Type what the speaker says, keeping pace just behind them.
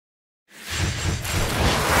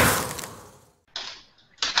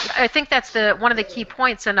I think that's one of the key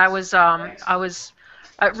points, and I was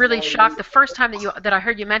really shocked the first time that I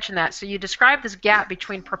heard you mention that. So you described this gap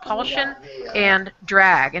between propulsion and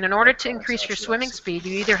drag, and in order to increase your swimming speed,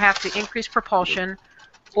 you either have to increase propulsion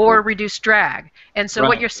or reduce drag. And so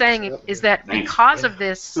what you're saying is that because of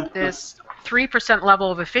this 3%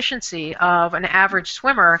 level of efficiency of an average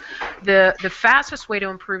swimmer, the fastest way to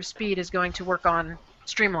improve speed is going to work on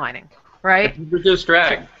streamlining, right? Reduce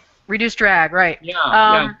drag. Reduce drag, right? Yeah.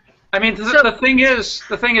 Yeah. I mean, the thing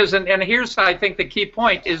is, and here's I think the key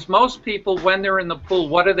point is most people when they're in the pool,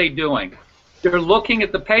 what are they doing? They're looking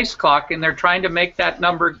at the pace clock and they're trying to make that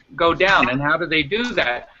number go down. And how do they do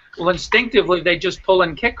that? Well, instinctively they just pull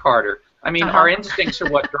and kick harder. I mean, our instincts are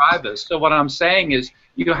what drive us. So what I'm saying is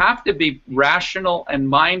you have to be rational and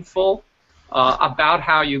mindful about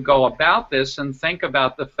how you go about this and think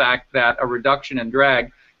about the fact that a reduction in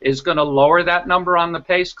drag is going to lower that number on the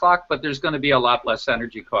pace clock, but there's going to be a lot less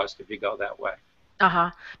energy cost if you go that way.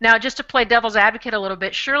 Now, just to play devil's advocate a little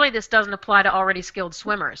bit, surely this doesn't apply to already skilled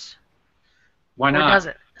swimmers. Why not? Or does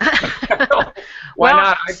it? Why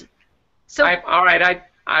not? All right,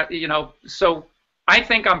 so I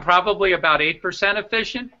think I'm probably about 8%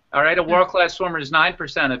 efficient. All right, a world-class swimmer is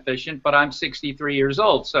 9% efficient, but I'm 63 years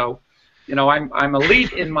old, so I'm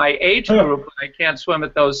elite in my age group. I can't swim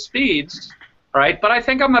at those speeds. Right, but I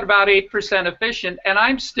think I'm at about 8% efficient, and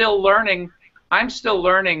I'm still learning.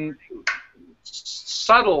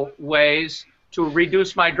 Subtle ways to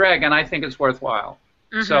reduce my drag, and I think it's worthwhile.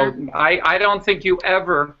 So I don't think you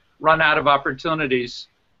ever run out of opportunities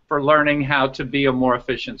for learning how to be a more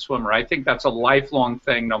efficient swimmer. I think that's a lifelong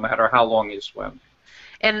thing, no matter how long you swim.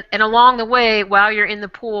 And along the way, while you're in the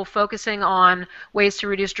pool, focusing on ways to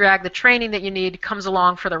reduce drag, the training that you need comes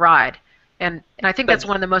along for the ride. And I think that's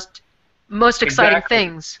one of the most exciting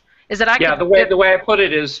things is that the way I put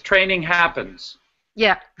it is training happens.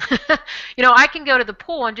 Yeah. I can go to the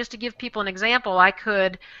pool, and just to give people an example, I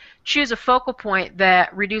could choose a focal point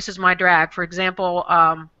that reduces my drag. For example,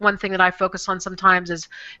 one thing that I focus on sometimes is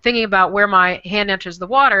thinking about where my hand enters the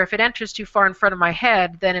water. If it enters too far in front of my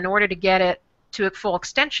head, then in order to get it to a full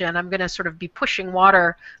extension, I'm going to sort of be pushing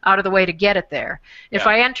water out of the way to get it there. If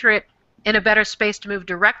I enter it in a better space to move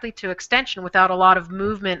directly to extension without a lot of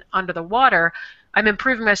movement under the water, I'm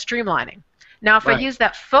improving my streamlining. Now, if I use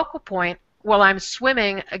that focal point while I'm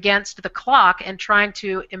swimming against the clock and trying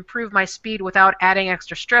to improve my speed without adding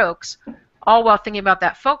extra strokes, all while thinking about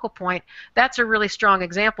that focal point, that's a really strong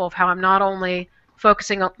example of how I'm not only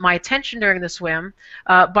focusing on my attention during the swim,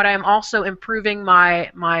 but I'm also improving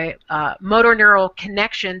my motor neural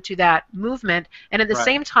connection to that movement, and at the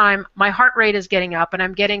same time my heart rate is getting up and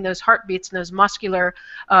I'm getting those heartbeats and those muscular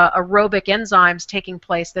aerobic enzymes taking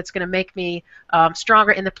place that's going to make me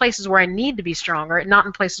stronger in the places where I need to be stronger and not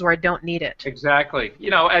in places where I don't need it. Exactly.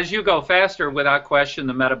 As you go faster, without question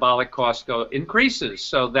the metabolic cost increases,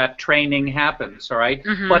 so that training happens, all right?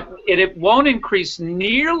 But it won't increase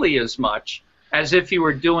nearly as much as if you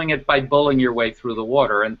were doing it by bulling your way through the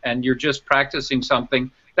water, and you're just practicing something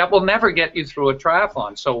that will never get you through a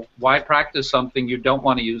triathlon. So why practice something you don't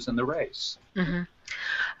want to use in the race?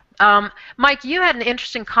 Mike, you had an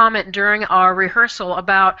interesting comment during our rehearsal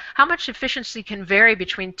about how much efficiency can vary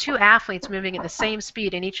between two athletes moving at the same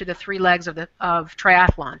speed in each of the three legs of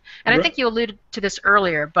triathlon. And I think you alluded to this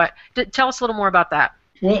earlier, but tell us a little more about that.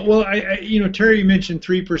 Well, Terry mentioned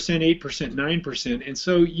 3%, 8%, 9%, and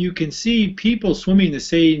so you can see people swimming the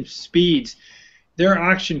same speeds, their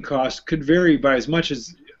oxygen costs could vary by as much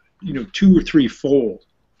as 2 or 3-fold.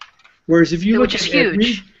 Whereas if you look at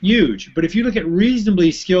huge, but if you look at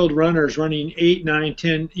reasonably skilled runners running 8, 9,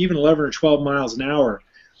 10, even 11 or 12 miles an hour,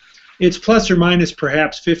 it's plus or minus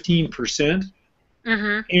perhaps 15%.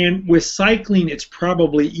 And with cycling, it's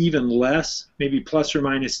probably even less, maybe plus or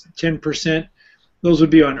minus 10%. Those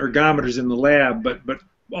would be on ergometers in the lab, but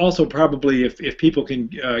also probably if people can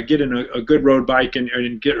get in a good road bike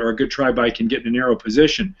or a good tri bike and get in a narrow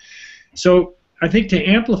position. So I think to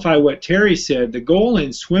amplify what Terry said, the goal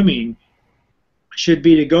in swimming should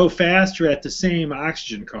be to go faster at the same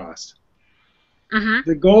oxygen cost.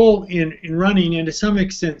 The goal in running, and to some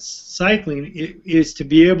extent cycling, is to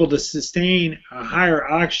be able to sustain a higher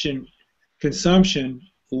oxygen consumption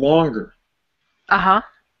longer.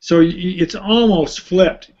 So it's almost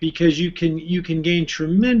flipped, because you can gain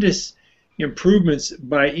tremendous improvements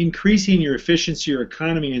by increasing your efficiency or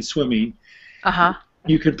economy in swimming.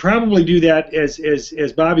 You could probably do that,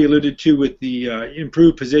 as Bobby alluded to, with the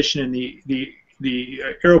improved position and the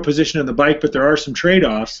aero position of the bike, but there are some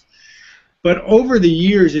trade-offs. But over the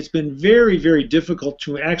years, it's been very, very difficult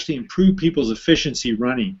to actually improve people's efficiency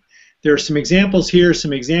running. There are some examples here,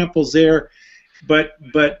 some examples there. but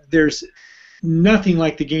there's nothing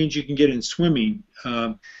like the gains you can get in swimming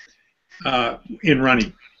in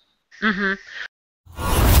running. Mm-hmm.